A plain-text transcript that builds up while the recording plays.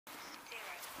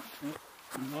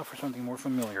Now for something more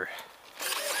familiar.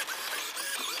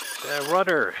 The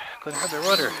rudder. Couldn't have the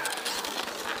rudder.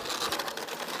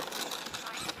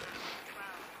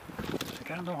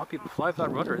 I don't know how people fly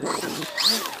without rudder.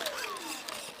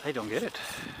 I don't get it.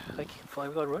 I can't fly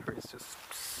without rudder. It's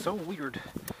just so weird.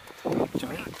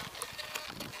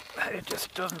 It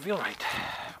just doesn't feel right.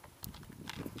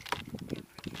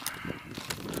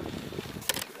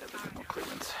 No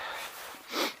clearance.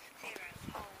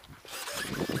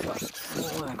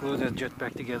 We'll glue that jet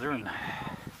back together and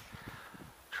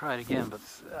try it again. But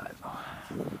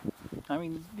I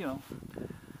mean, you know,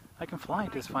 I can fly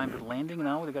it just fine. But landing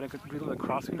now, they got to do a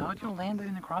crosswind. How do you land it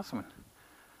in a crosswind?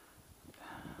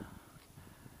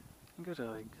 You got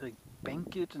to like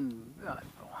bank it and I don't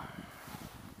know.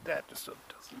 That just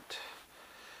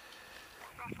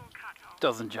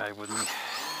doesn't jive with me.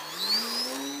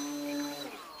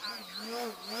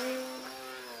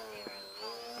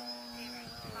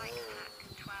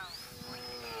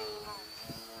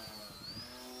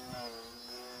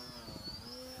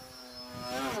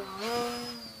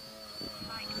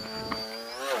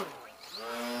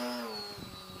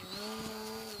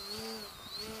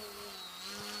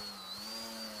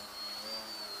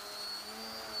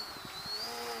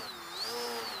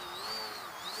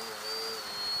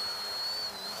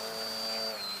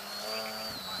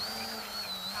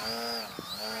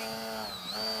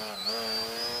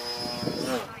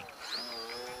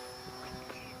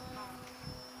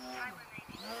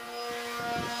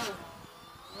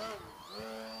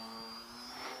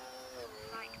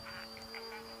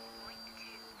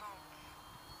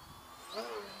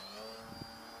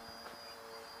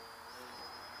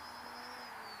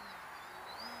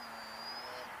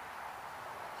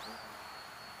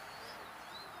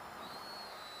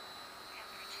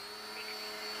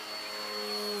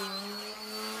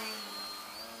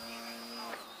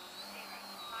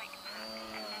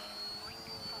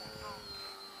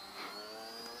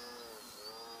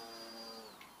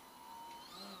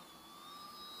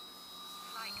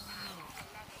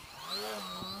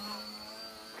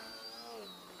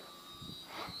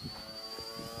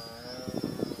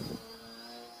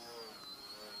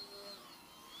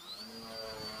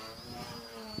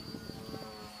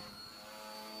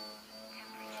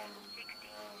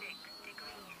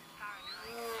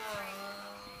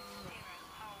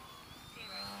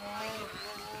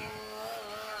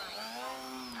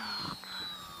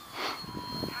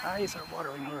 Eyes are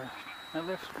watering, or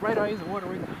my right eye is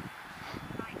watering.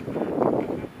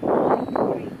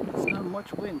 It's not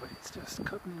much wind, but it's just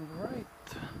cutting right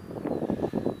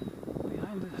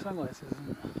behind the sunglasses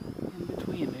and in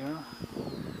between there.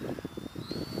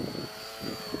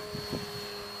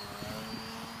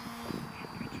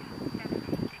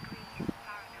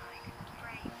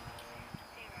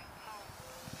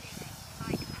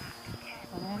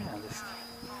 Oh yeah, just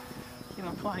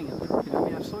flying it.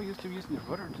 I'm so used to using the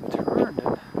rudder to turn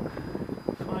that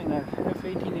flying that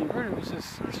F-18 inverter was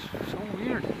just so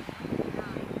weird.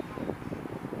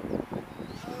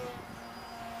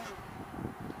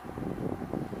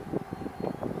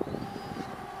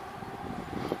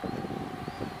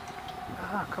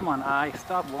 Ah, come on, eye,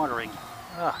 stop watering.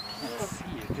 Ah, I can't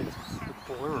see it. It's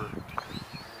a blur.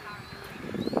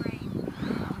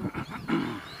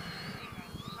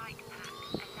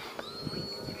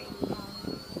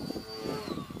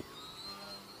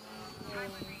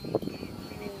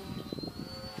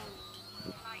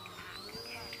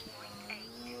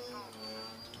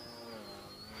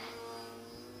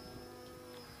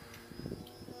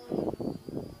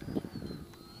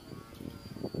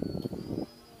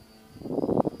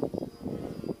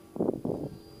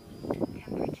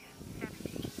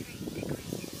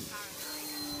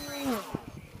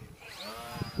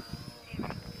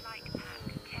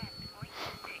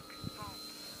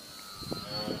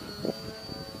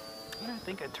 I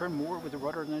think I turn more with the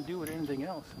rudder than I do with anything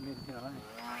else. I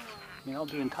mean, I'll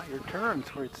do entire turns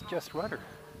where it's just rudder.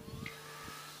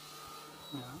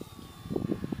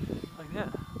 Like that.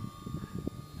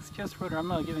 It's just rudder. I'm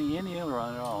not giving any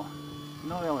aileron at all.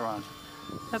 No aileron.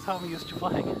 That's how I'm used to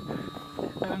flying.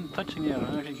 I'm touching the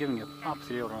aileron. I'm actually giving it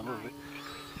opposite aileron a little bit.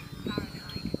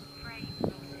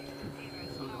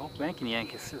 So the whole banking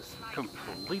yank is just a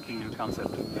completely new concept.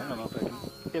 I don't know if I can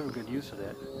ever get used to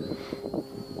that.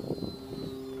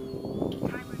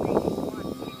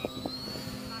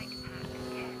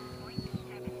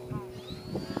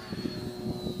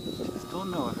 Don't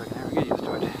know if I can ever get used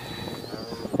to it.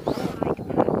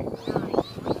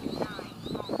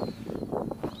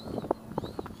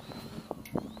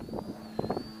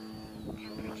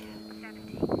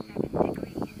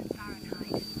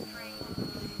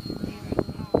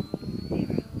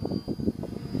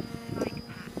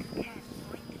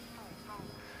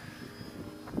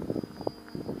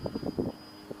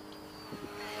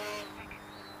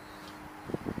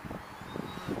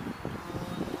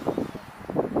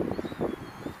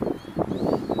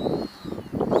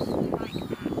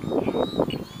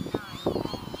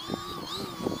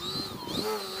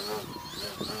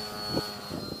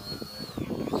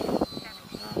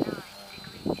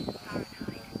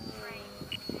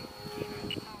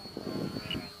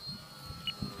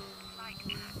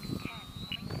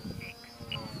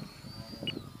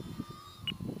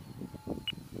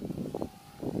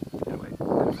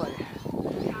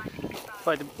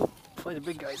 fly the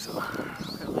big guy, so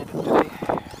I'm gonna land it today.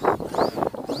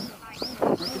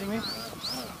 Are you kidding me?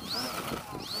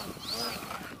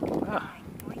 Ah,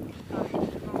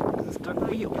 stuck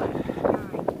wheel.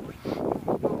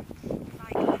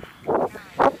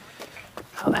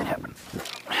 How'd that happen?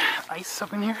 Ice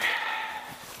up in here?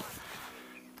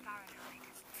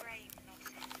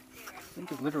 I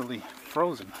think it's literally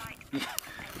frozen.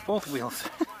 Both wheels.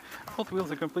 Both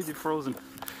wheels are completely frozen.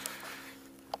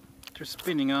 They're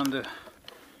spinning on the...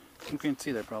 You can't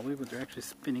see that probably, but they're actually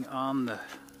spinning on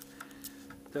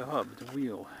the hub, the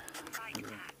wheel,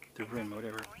 the rim,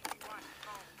 whatever.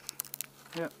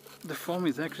 Yeah, the foam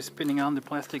is actually spinning on the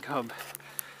plastic hub.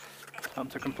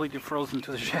 Hubs are completely frozen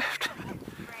to the shaft.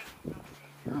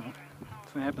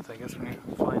 That's what happens, I guess, when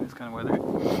you fly in this kind of weather.